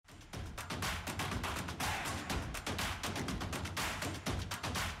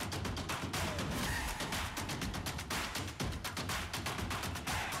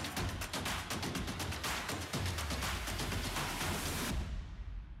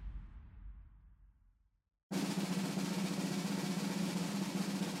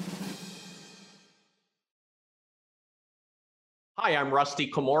Hi, I'm Rusty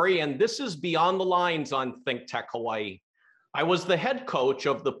Komori, and this is Beyond the Lines on Think Tech Hawaii. I was the head coach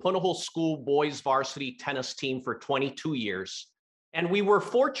of the Punahou School boys varsity tennis team for 22 years, and we were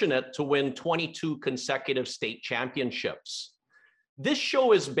fortunate to win 22 consecutive state championships. This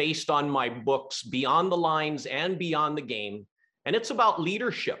show is based on my books, Beyond the Lines and Beyond the Game, and it's about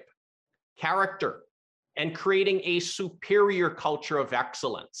leadership, character, and creating a superior culture of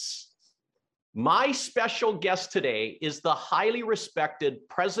excellence. My special guest today is the highly respected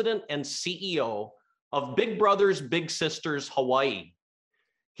president and CEO of Big Brothers Big Sisters Hawaii.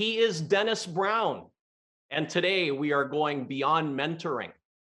 He is Dennis Brown, and today we are going beyond mentoring.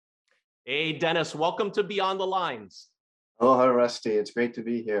 Hey, Dennis, welcome to Beyond the Lines. Oh, hi, Rusty. It's great to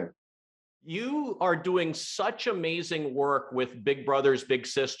be here. You are doing such amazing work with Big Brothers Big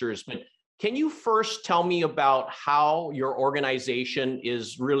Sisters, but can you first tell me about how your organization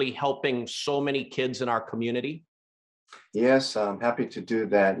is really helping so many kids in our community? Yes, I'm happy to do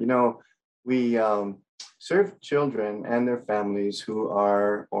that. We serve children and their families who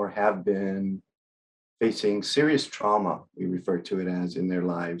are or have been facing serious trauma, we refer to it as, in their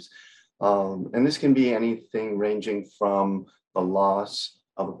lives. And this can be anything ranging from the loss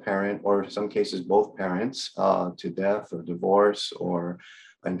of a parent, or in some cases, both parents, to death or divorce or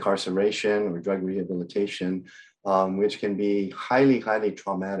incarceration or drug rehabilitation, which can be highly, highly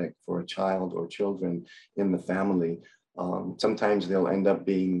traumatic for a child or children in the family. Sometimes they'll end up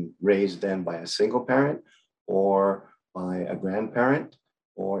being raised then by a single parent or by a grandparent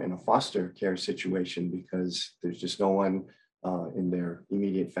or in a foster care situation because there's just no one in their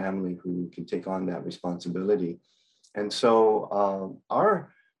immediate family who can take on that responsibility. And so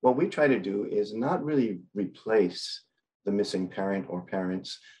what we try to do is not really replace the missing parent or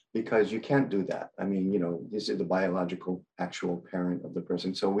parents, because you can't do that. I mean, this is the biological actual parent of the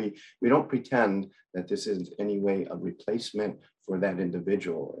person. So we don't pretend that this is any way a replacement for that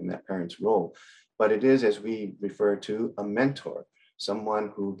individual in that parent's role, but it is, as we refer to, a mentor,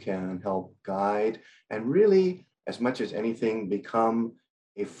 someone who can help guide and really, as much as anything, become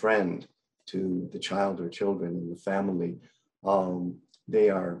a friend to the child or children in the family. They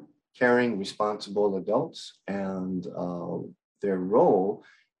are caring, responsible adults, and their role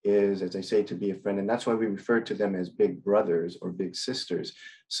is, as I say, to be a friend. And that's why we refer to them as big brothers or big sisters,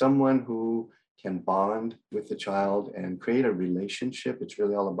 someone who can bond with the child and create a relationship. It's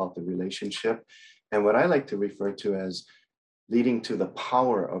really all about the relationship. And what I like to refer to as leading to the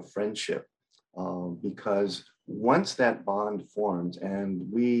power of friendship, because once that bond forms, and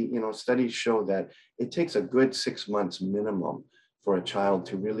studies show that it takes a good 6 months minimum for a child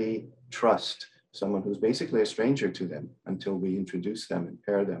to really trust someone who's basically a stranger to them until we introduce them and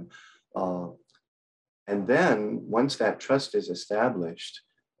pair them. And then once that trust is established,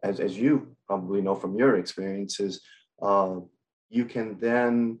 as you probably know from your experiences, you can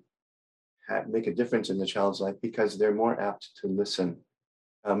then make a difference in the child's life because they're more apt to listen.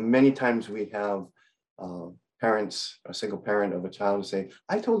 Many times we have parents, a single parent of a child, who say,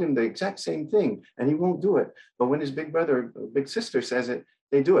 I told him the exact same thing and he won't do it. But when his big brother or big sister says it,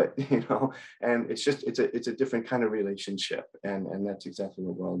 they do it, and it's a different kind of relationship. And that's exactly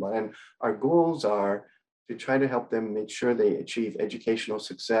what we're all about. And our goals are to try to help them make sure they achieve educational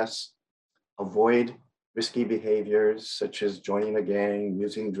success, avoid risky behaviors such as joining a gang,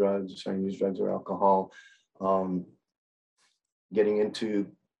 using drugs, trying to use drugs or alcohol, getting into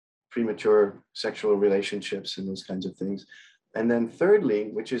premature sexual relationships and those kinds of things. And then thirdly,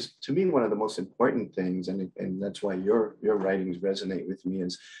 which is to me one of the most important things, and that's why your writings resonate with me,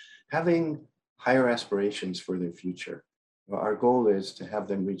 is having higher aspirations for their future. Our goal is to have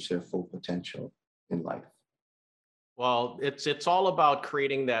them reach their full potential in life. Well, it's all about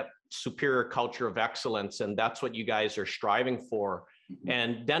creating that superior culture of excellence, and that's what you guys are striving for.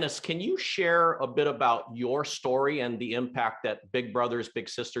 And Dennis, can you share a bit about your story and the impact that Big Brothers Big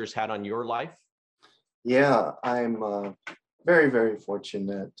Sisters had on your life? Yeah, I'm very, very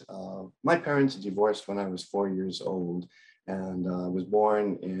fortunate. My parents divorced when I was 4 years old, and I was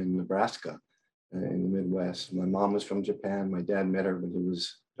born in Nebraska in the Midwest. My mom was from Japan. My dad met her when he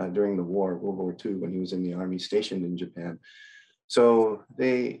was during the war, World War II, when he was in the army stationed in Japan. So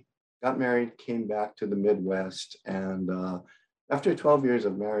they got married, came back to the Midwest, and after 12 years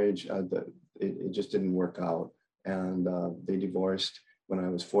of marriage, it just didn't work out. And they divorced when I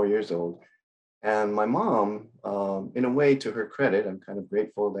was 4 years old. And my mom, in a way, to her credit, I'm kind of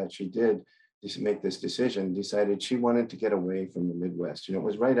grateful that she did make this decision, decided she wanted to get away from the Midwest. It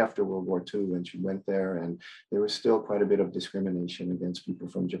was right after World War II when she went there, and there was still quite a bit of discrimination against people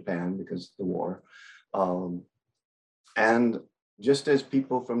from Japan because of the war. And just as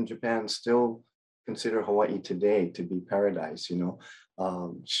people from Japan still consider Hawaii today to be paradise,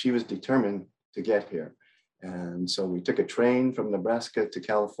 she was determined to get here. And so we took a train from Nebraska to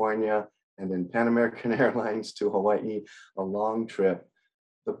California and then Pan American Airlines to Hawaii, a long trip.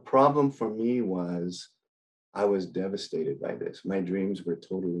 The problem for me was I was devastated by this. My dreams were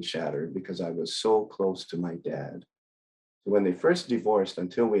totally shattered because I was so close to my dad. When they first divorced,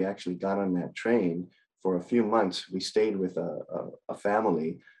 until we actually got on that train, for a few months, we stayed with a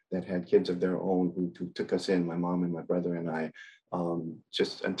family that had kids of their own who took us in, my mom and my brother and I,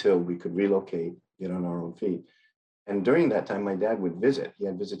 just until we could relocate, get on our own feet. And during that time, my dad would visit. He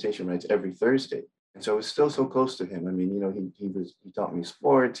had visitation rights every Thursday. And so I was still so close to him. I mean, he taught me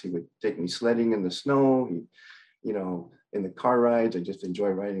sports. He would take me sledding in the snow. In the car rides, I just enjoy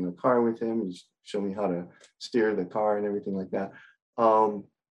riding the car with him. He showed me how to steer the car and everything like that.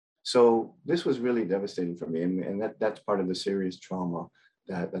 So this was really devastating for me. And that's part of the serious trauma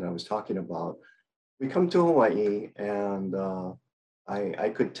that I was talking about. We come to Hawaii and I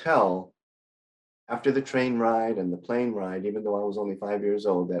could tell after the train ride and the plane ride, even though I was only 5 years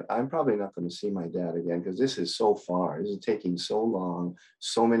old, that I'm probably not going to see my dad again because this is so far. This is taking so long,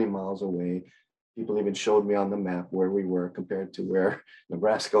 so many miles away. People even showed me on the map where we were compared to where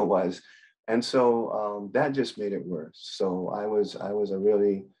Nebraska was. And so that just made it worse. So I was a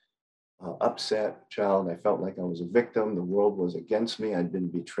really upset child. I felt like I was a victim. The world was against me. I'd been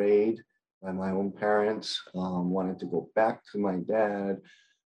betrayed by my own parents, wanted to go back to my dad,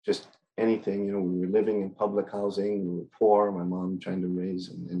 just anything. We were living in public housing. We were poor. My mom trying to raise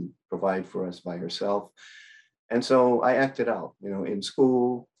and provide for us by herself. And so I acted out, in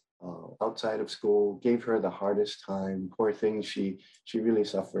school, outside of school, gave her the hardest time. Poor thing, she really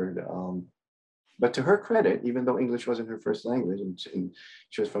suffered. But to her credit, even though English wasn't her first language and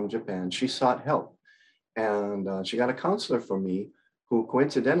she was from Japan, she sought help. And she got a counselor for me who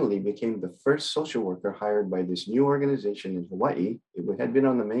coincidentally became the first social worker hired by this new organization in Hawaii. It had been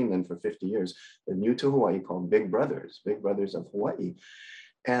on the mainland for 50 years, but new to Hawaii, called Big Brothers of Hawaii.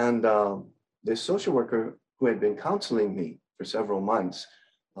 And this social worker who had been counseling me for several months,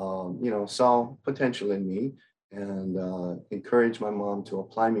 saw potential in me and encouraged my mom to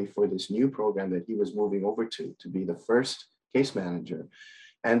apply me for this new program that he was moving over to be the first case manager.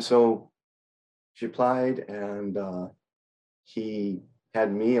 And so she applied and he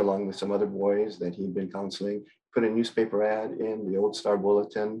had me, along with some other boys that he'd been counseling, put a newspaper ad in the Old Star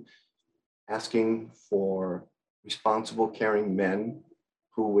Bulletin asking for responsible, caring men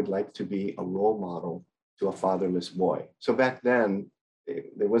who would like to be a role model to a fatherless boy. So back then,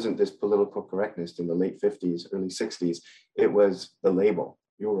 there wasn't this political correctness in the late 50s, early 60s. It was the label.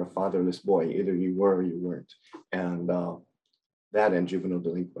 You were a fatherless boy. Either you were or you weren't. And that and juvenile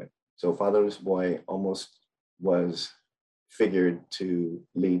delinquent. So fatherless boy almost was figured to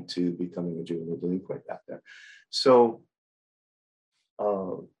lead to becoming a juvenile delinquent back there. So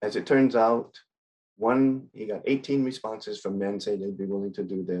as it turns out, he got 18 responses from men saying they'd be willing to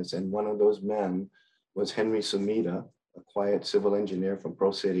do this. And one of those men was Henry Sumida, a quiet civil engineer from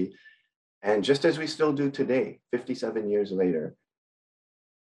Pro City. And just as we still do today, 57 years later,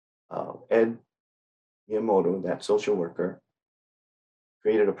 Ed Miyamoto, that social worker,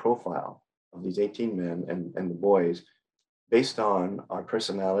 created a profile of these 18 men and the boys based on our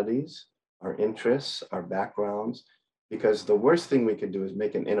personalities, our interests, our backgrounds, because the worst thing we could do is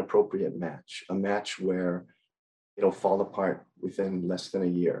make an inappropriate match, a match where it'll fall apart within less than a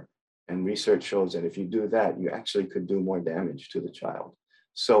year. And research shows that if you do that, you actually could do more damage to the child.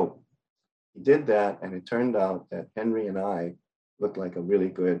 So he did that, and it turned out that Henry and I looked like a really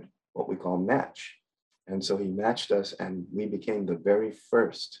good, what we call match. And so he matched us, and we became the very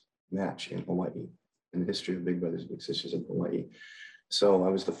first match in Hawaii, in the history of Big Brothers Big Sisters of Hawaii. So I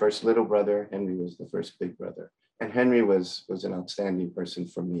was the first little brother, Henry was the first big brother. And Henry was an outstanding person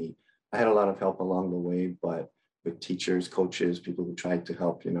for me. I had a lot of help along the way, but with teachers, coaches, people who tried to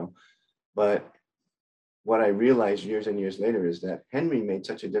help, But what I realized years and years later is that Henry made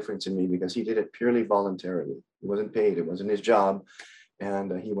such a difference in me because he did it purely voluntarily. He wasn't paid, it wasn't his job,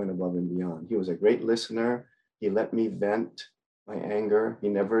 and he went above and beyond. He was a great listener. He let me vent my anger. He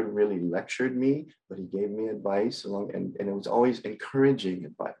never really lectured me, but he gave me advice and it was always encouraging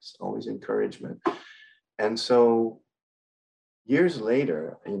advice, always encouragement. And so years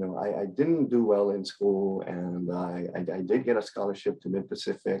later, I didn't do well in school, and I did get a scholarship to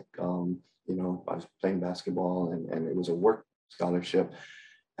Mid-Pacific. I was playing basketball, and it was a work scholarship.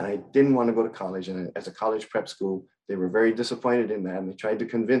 And I didn't want to go to college. And as a college prep school, they were very disappointed in that. And they tried to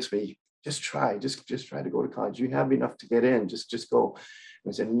convince me, just try to go to college. You have enough to get in, just go.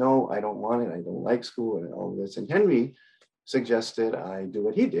 And I said, no, I don't want it. I don't like school and all this. And Henry suggested I do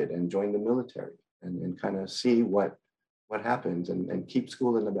what he did and join the military. and kind of see what happens and keep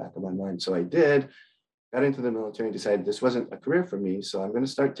school in the back of my mind. So I did, got into the military and decided this wasn't a career for me. So I'm going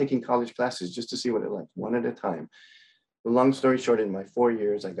to start taking college classes just to see what it like, one at a time. The long story short, in my 4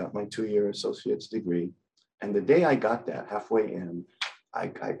 years, I got my 2-year associate's degree. And the day I got that, halfway in, I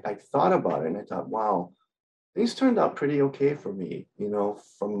thought about it and I thought, wow, things turned out pretty okay for me,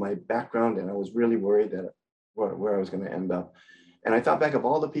 from my background. And I was really worried that where I was going to end up. And I thought back of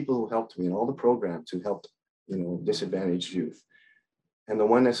all the people who helped me and all the programs who helped, disadvantaged youth. And the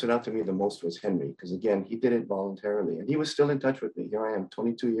one that stood out to me the most was Henry, because again, he did it voluntarily and he was still in touch with me. Here I am,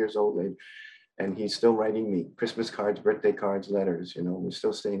 22 years old, and he's still writing me Christmas cards, birthday cards, letters, we're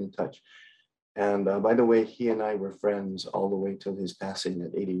still staying in touch. And by the way, he and I were friends all the way till his passing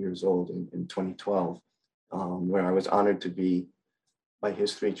at 80 years old in 2012, where I was honored to be by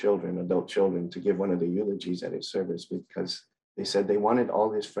his 3 children, adult children, to give one of the eulogies at his service, because they said they wanted all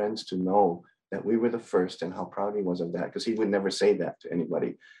his friends to know that we were the first and how proud he was of that, because he would never say that to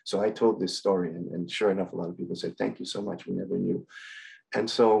anybody. So I told this story, and sure enough, a lot of people said, thank you so much, we never knew. And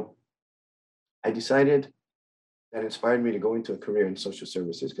so I decided that inspired me to go into a career in social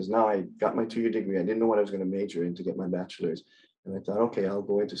services, because now I got my 2-year degree. I didn't know what I was going to major in to get my bachelor's. And I thought, okay, I'll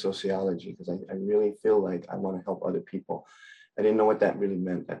go into sociology because I really feel like I want to help other people. I didn't know what that really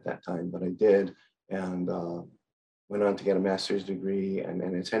meant at that time, but I did. And went on to get a master's degree. And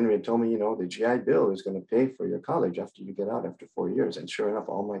as Henry had told me, the GI Bill is going to pay for your college after you get out after 4 years. And sure enough,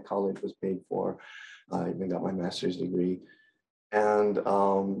 all my college was paid for. I even got my master's degree. And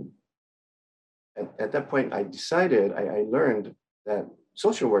at that point, I decided, I learned that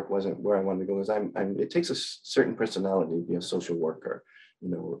social work wasn't where I wanted to go, because it takes a certain personality to be a social worker.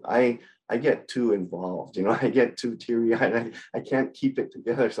 I get too involved, I get too teary-eyed. I can't keep it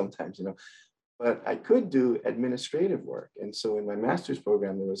together sometimes, but I could do administrative work. And so in my master's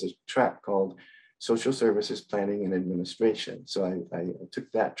program, there was a track called Social Services Planning and Administration. So I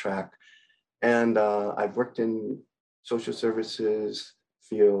took that track, and I've worked in social services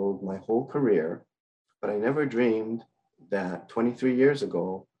field my whole career, but I never dreamed that 23 years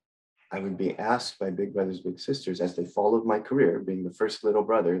ago, I would be asked by Big Brothers Big Sisters, as they followed my career, being the first little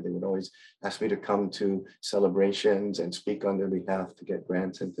brother, they would always ask me to come to celebrations and speak on their behalf to get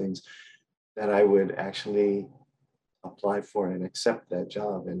grants and things, that I would actually apply for and accept that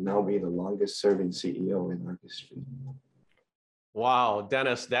job and now be the longest serving CEO in our history. Wow,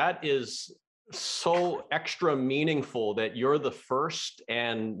 Dennis, that is so extra meaningful that you're the first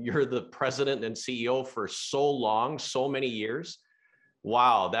and you're the president and CEO for so long, so many years.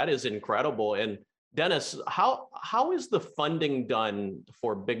 Wow, that is incredible. And Dennis, how is the funding done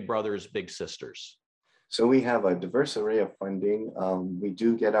for Big Brothers Big Sisters? So we have a diverse array of funding. We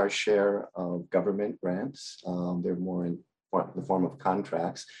do get our share of government grants. They're more in the form of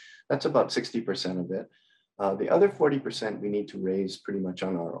contracts. That's about 60% of it. The other 40% we need to raise pretty much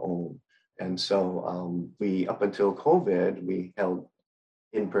on our own. And so we, up until COVID, we held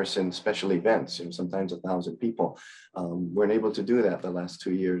in-person special events, sometimes 1,000 people. Weren't able to do that the last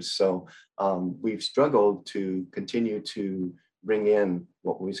 2 years. So we've struggled to continue to bring in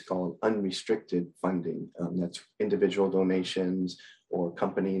what we call unrestricted funding. That's individual donations or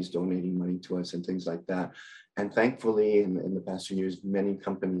companies donating money to us and things like that. And thankfully, in the past few years, many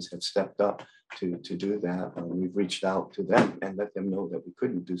companies have stepped up to do that. We've reached out to them and let them know that we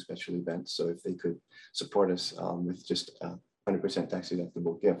couldn't do special events. So if they could support us with just 100% tax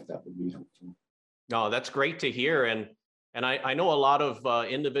deductible gift, that would be helpful. No, that's great to hear. And I know a lot of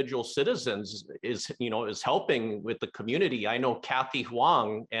individual citizens is helping with the community. I know Kathy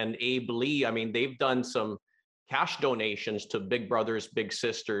Huang and Abe Lee. I mean, they've done some cash donations to Big Brothers Big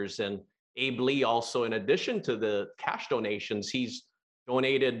Sisters, and Abe Lee also, in addition to the cash donations, he's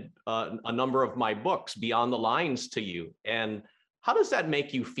donated a number of my books, Beyond the Lines, to you. And how does that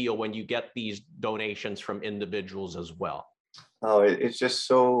make you feel when you get these donations from individuals as well? Oh, it's just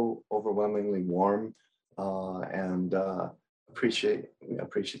so overwhelmingly warm and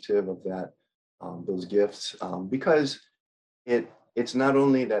appreciative of that, those gifts, because it's not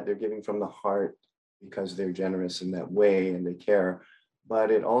only that they're giving from the heart because they're generous in that way and they care,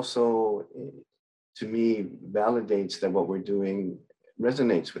 but it also, to me, validates that what we're doing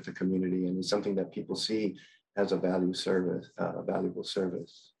resonates with the community and is something that people see as a valuable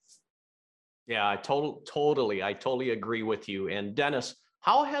service. Yeah, I totally agree with you. And Dennis,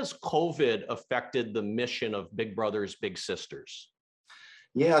 how has COVID affected the mission of Big Brothers Big Sisters?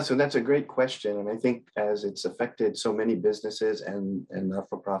 Yeah, so that's a great question. And I think as it's affected so many businesses and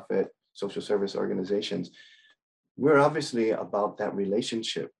not-for-profit social service organizations, we're obviously about that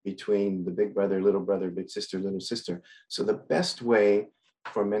relationship between the big brother, little sister. So the best way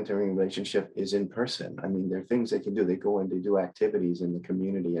for mentoring relationship is in person. I mean, there are things they can do. They go and they do activities in the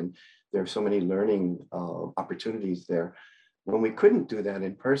community, and there are so many learning opportunities there. When we couldn't do that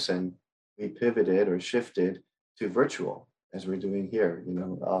in person, we pivoted or shifted to virtual, as we're doing here,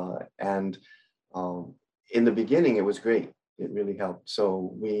 and in the beginning, it was great. It really helped.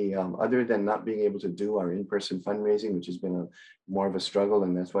 So we, other than not being able to do our in-person fundraising, which has been more of a struggle,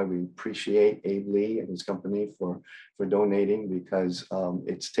 and that's why we appreciate Abe Lee and his company for donating, because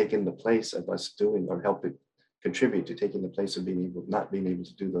it's taken the place of us doing, or helped it contribute to taking the place of not being able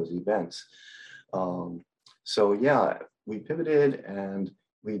to do those events. So yeah, we pivoted and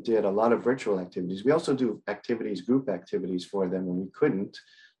we did a lot of virtual activities. We also do activities, group activities for them when we couldn't.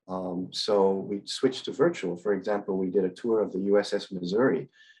 So we switched to virtual. For example, we did a tour of the USS Missouri,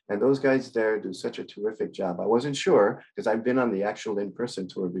 and those guys there do such a terrific job. I wasn't sure because I've been on the actual in-person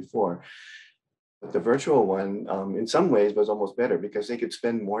tour before, but the virtual one, in some ways, was almost better because they could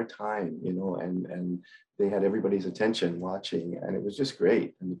spend more time, and they had everybody's attention watching, and it was just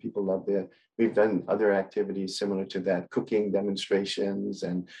great. And the people loved it. We've done other activities similar to that, cooking demonstrations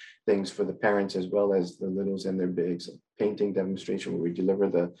and things for the parents as well as the littles and their bigs, painting demonstration where we deliver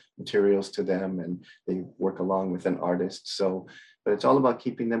the materials to them and they work along with an artist. So, but it's all about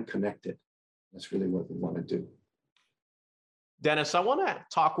keeping them connected. That's really what we want to do. Dennis, I want to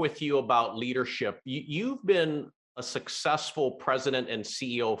talk with you about leadership. You've been a successful president and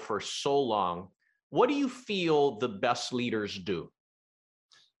CEO for so long. What do you feel the best leaders do?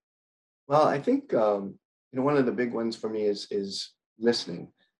 Well, I think one of the big ones for me is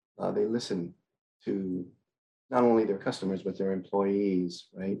listening. They listen to not only their customers but their employees,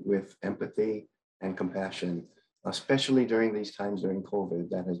 right, with empathy and compassion. Especially during these times during COVID,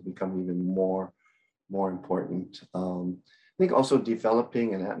 that has become even more important. I think also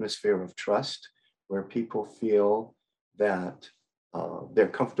developing an atmosphere of trust where people feel that they're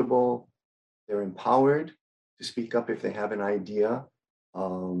comfortable, they're empowered to speak up if they have an idea,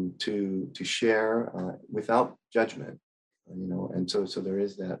 to share without judgment, and so there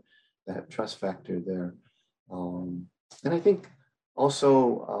is that trust factor there. And I think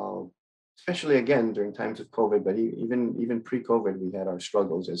also, especially again during times of COVID, but even pre-COVID, we had our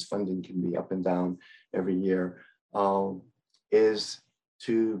struggles as funding can be up and down every year, is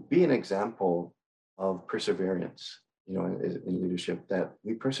to be an example of perseverance, in leadership, that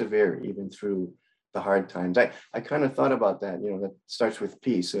we persevere even through the hard times. I kind of thought about that, that starts with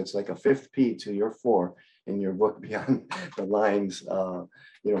P. So it's like a fifth P to your 4 in your book, Beyond the Lines,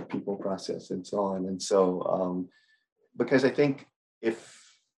 people, process, and so on. And so, because I think if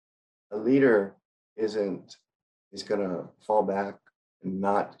a leader is going to fall back and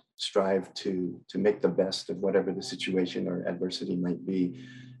not strive to make the best of whatever the situation or adversity might be,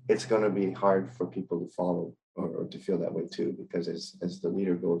 it's going to be hard for people to follow or to feel that way too, because as the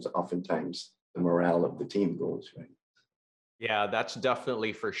leader goes, oftentimes the morale of the team goes, right? Yeah, that's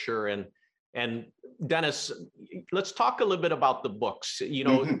definitely for sure. And Dennis, let's talk a little bit about the books.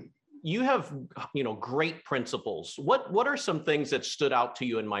 You have, great principles. What are some things that stood out to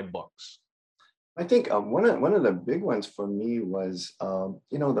you in my books? I think one of the big ones for me was,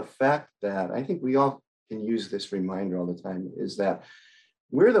 the fact that I think we all can use this reminder all the time, is that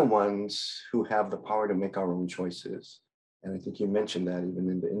we're the ones who have the power to make our own choices. And I think you mentioned that even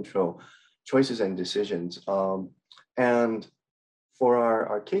in the intro, choices and decisions. And for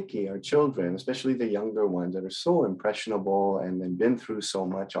our keiki, our children, especially the younger ones that are so impressionable and they've been through so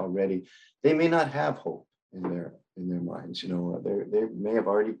much already, they may not have hope in their minds. They may have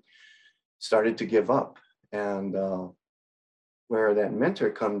already started to give up. And where that mentor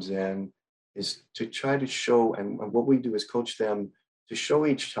comes in is to try to show, and what we do is coach them to show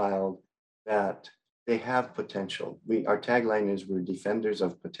each child that they have potential. Our tagline is, we're defenders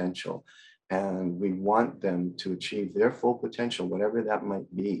of potential, and we want them to achieve their full potential, whatever that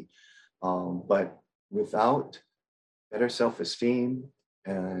might be. But without better self-esteem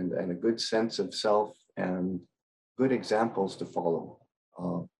and a good sense of self and good examples to follow,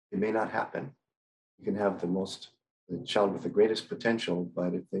 it may not happen. You can have the child with the greatest potential,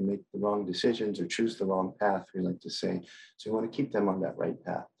 but if they make the wrong decisions or choose the wrong path, we like to say, so you want to keep them on that right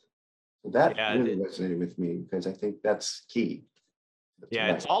path. So that really resonated with me, because I think that's key.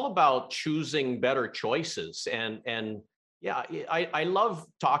 Yeah, it's all about choosing better choices. And yeah, I love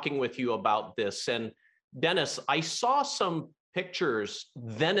talking with you about this. And Dennis, I saw some pictures,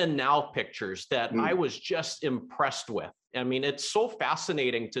 then and now pictures, that I was just impressed with. I mean, it's so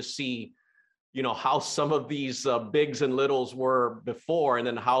fascinating to see, how some of these bigs and littles were before and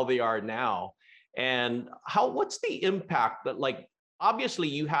then how they are now. And what's the impact that, obviously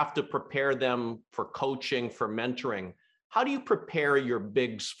you have to prepare them for coaching, for mentoring. How do you prepare your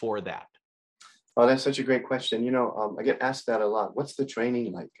bigs for that? Oh, that's such a great question. I get asked that a lot. What's the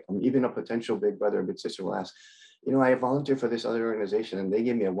training like? Even a potential big brother or big sister will ask, I volunteer for this other organization and they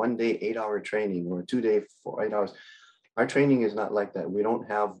gave me a 1 day, 8 hour training or a 2 day for 8 hours. Our training is not like that. We don't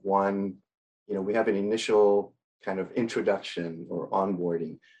have one, we have an initial kind of introduction or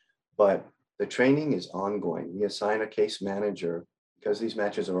onboarding, but the training is ongoing. We assign a case manager because these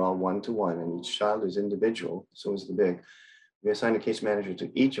matches are all one-to-one and each child is individual, so is the big. We assign a case manager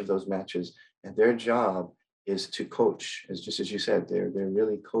to each of those matches, and their job is to coach, just as you said, they're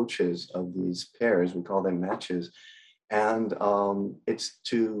really coaches of these pairs. We call them matches. And it's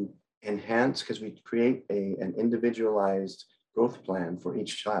to enhance, because we create an individualized growth plan for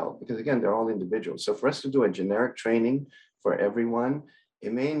each child, because again, they're all individuals. So for us to do a generic training for everyone,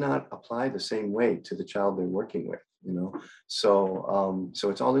 it may not apply the same way to the child they're working with, so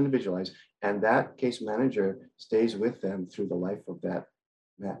it's all individualized, and that case manager stays with them through the life of that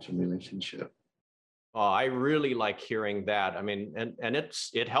match and relationship. Oh, I really like hearing that. I mean, and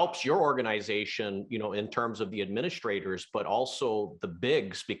it helps your organization, in terms of the administrators, but also the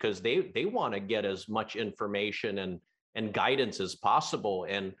bigs, because they want to get as much information and guidance as possible.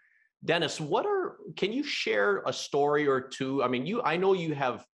 And Dennis, can you share a story or two? I mean, I know you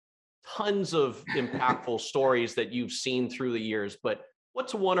have tons of impactful stories that you've seen through the years, but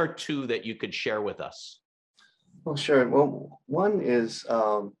what's one or two that you could share with us? Well, sure. Well, one is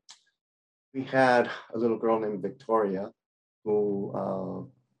we had a little girl named Victoria who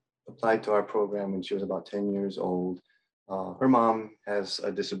applied to our program when she was about 10 years old. Her mom has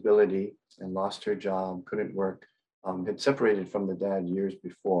a disability and lost her job, couldn't work, had separated from the dad years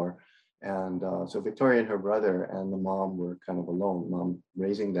before. And so Victoria and her brother and the mom were kind of alone, mom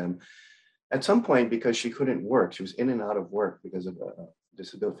raising them. At some point, because she couldn't work, she was in and out of work because of a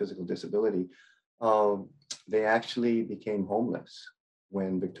physical disability, they actually became homeless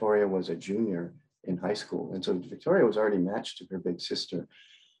when Victoria was a junior in high school. And so Victoria was already matched to her big sister.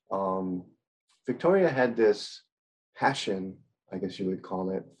 Victoria had this passion, I guess you would call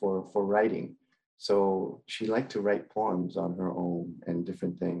it, for writing. So she liked to write poems on her own and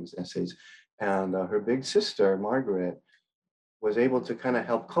different things, essays. And her big sister, Margaret, was able to kind of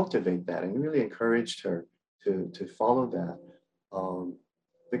help cultivate that and really encouraged her to follow that.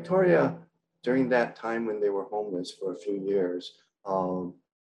 Victoria, during that time when they were homeless for a few years,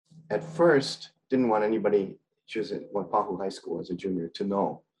 at first didn't want anybody, she was at Waipahu High School as a junior, to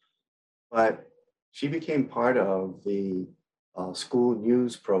know. But she became part of the school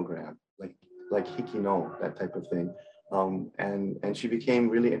news program, like Hikino, that type of thing. And she became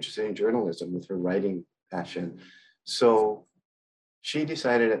really interested in journalism with her writing passion. So she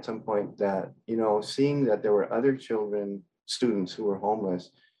decided at some point that, seeing that there were other students who were homeless,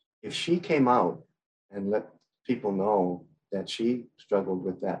 if she came out and let people know that she struggled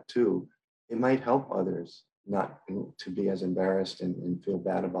with that too, it might help others not to be as embarrassed and feel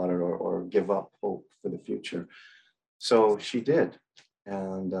bad about it or give up hope for the future. So she did,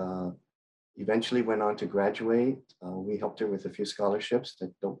 and eventually went on to graduate. We helped her with a few scholarships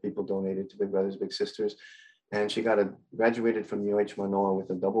that people donated to Big Brothers Big Sisters. And she graduated from UH Manoa with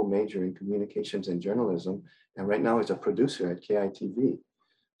a double major in communications and journalism. And right now is a producer at KITV,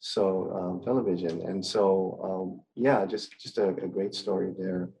 so television. And so, yeah, just a great story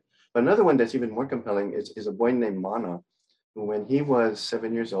there. But another one that's even more compelling is a boy named Mana, who when he was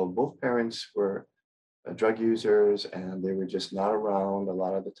 7 years old, both parents were drug users and they were just not around a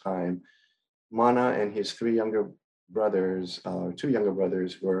lot of the time. Mana and his two younger brothers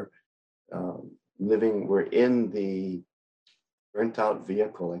were were in the burnt out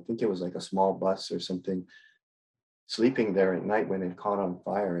vehicle. I think it was like a small bus or something, sleeping there at night when it caught on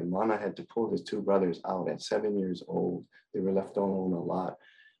fire. And Mana had to pull his two brothers out at 7 years old. They were left alone a lot.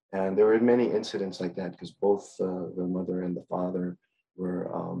 And there were many incidents like that because both the mother and the father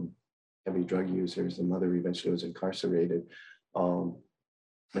were heavy drug users. The mother eventually was incarcerated. And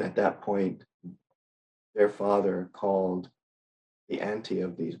at that point, their father called the auntie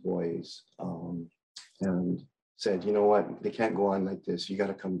of these boys and said, you know what, they can't go on like this. You got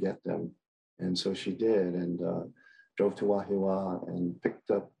to come get them. And so she did, and drove to Wahiawa and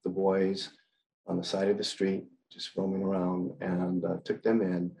picked up the boys on the side of the street, just roaming around, and took them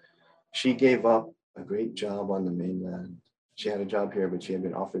in. She gave up a great job on the mainland. She had a job here, but she had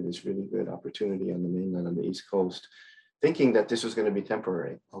been offered this really good opportunity on the mainland on the East Coast, thinking that this was going to be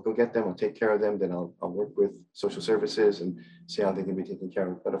temporary. I'll go get them, I'll take care of them, then I'll work with social services and see how they can be taken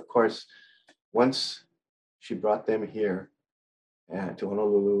care of. But of course, once she brought them here to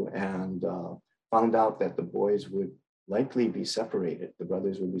Honolulu and found out that the boys would likely be separated. The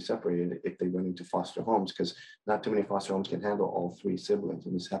brothers would be separated if they went into foster homes, because not too many foster homes can handle all three siblings,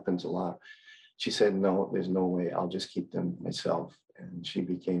 and this happens a lot. She said, no, there's no way, I'll just keep them myself. And she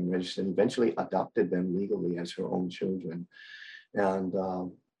became registered and eventually adopted them legally as her own children. And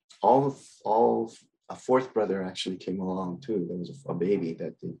a fourth brother actually came along too. There was a baby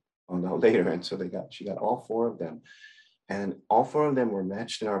that they found out later. And so she got all four of them. And all four of them were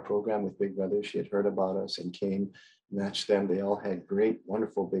matched in our program with big brothers. She had heard about us and came, matched them. They all had great,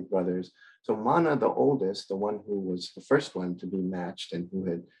 wonderful big brothers. So Mana, the oldest, the one who was the first one to be matched and who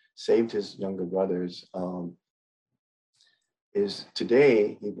had saved his younger brothers, is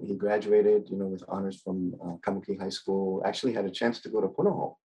today, he graduated, with honors from Kamuki High School, actually had a chance to go to Punahou,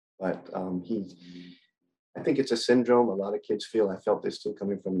 but I think it's a syndrome. A lot of kids feel. I felt this too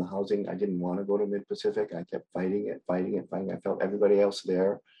coming from the housing. I didn't want to go to Mid-Pacific. I kept fighting it. I felt everybody else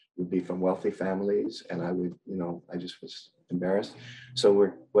there would be from wealthy families, and I would, I just was embarrassed.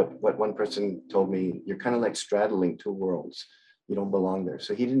 So what one person told me, you're kind of like straddling two worlds. You don't belong there.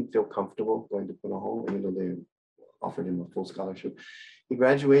 So he didn't feel comfortable going to Punahou, even though they offered him a full scholarship. He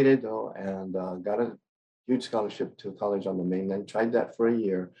graduated though and got a huge scholarship to a college on the mainland. Tried that for a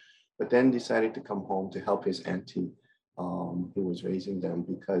year, but then decided to come home to help his auntie who was raising them,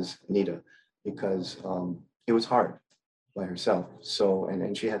 because it was hard by herself. So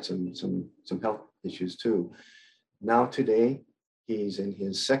and she had some health issues too. Now today he's in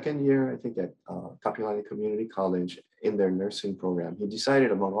his second year, I think, at Kapiolani Community College in their nursing program. He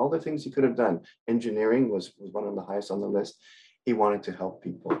decided, among all the things he could have done, engineering was one of the highest on the list. He wanted to help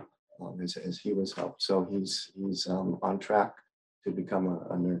people as he was helped. So he's on track to become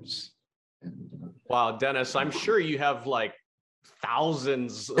a nurse. And, wow, Dennis, I'm sure you have like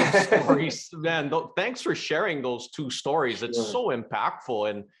thousands of stories. Man, thanks for sharing those two stories. It's so impactful.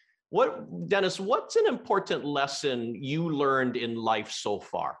 And Dennis, what's an important lesson you learned in life so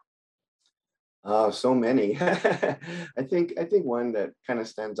far? So many. I think one that kind of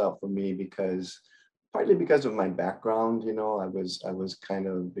stands out for me, partly because of my background, I was kind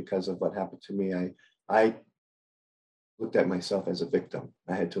of, because of what happened to me, I looked at myself as a victim.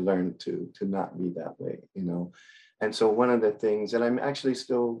 I had to learn to not be that way, And so one of the things that I'm actually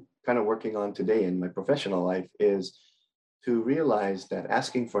still kind of working on today in my professional life is to realize that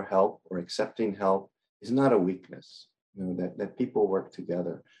asking for help or accepting help is not a weakness, that people work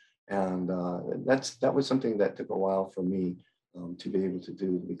together. And that was something that took a while for me to be able to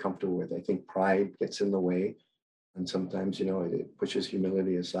do, to be comfortable with. I think pride gets in the way. And sometimes, it pushes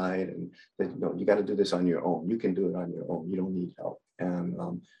humility aside, and that, you got to do this on your own. You can do it on your own. You don't need help.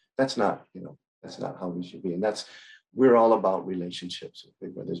 And that's not how we should be. And we're all about relationships with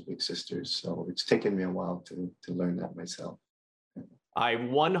big brothers, big sisters. So it's taken me a while to learn that myself. I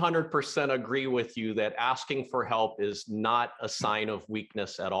 100% agree with you that asking for help is not a sign of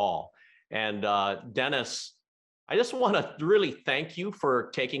weakness at all. And Dennis, I just want to really thank you for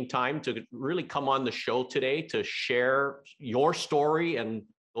taking time to really come on the show today to share your story and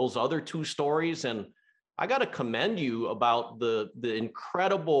those other two stories. And I got to commend you about the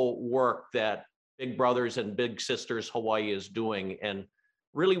incredible work that Big Brothers and Big Sisters Hawaii is doing, and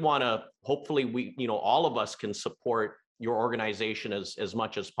really want to, hopefully we, all of us can support your organization as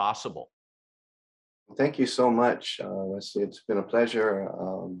much as possible. Thank you so much, Wesley. It's been a pleasure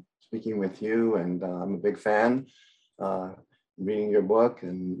speaking with you, and I'm a big fan. Reading your book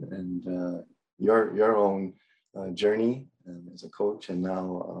and your own journey as a coach, and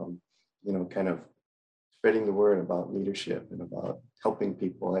now kind of spreading the word about leadership and about helping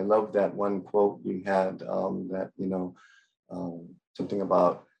people. I love that one quote you had that something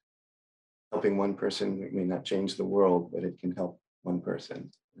about helping one person may not change the world, but it can help one person.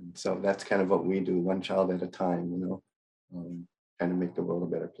 And so that's kind of what we do, one child at a time, trying to make the world a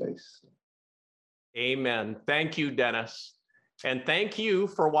better place. Amen. Thank you, Dennis. And thank you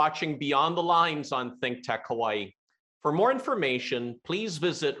for watching Beyond the Lines on Think Tech Hawaii. For more information, please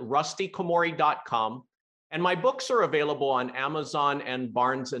visit rustykomori.com. And my books are available on Amazon and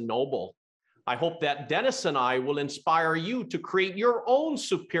Barnes & Noble. I hope that Dennis and I will inspire you to create your own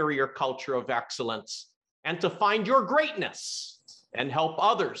superior culture of excellence and to find your greatness and help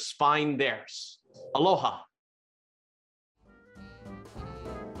others find theirs. Aloha.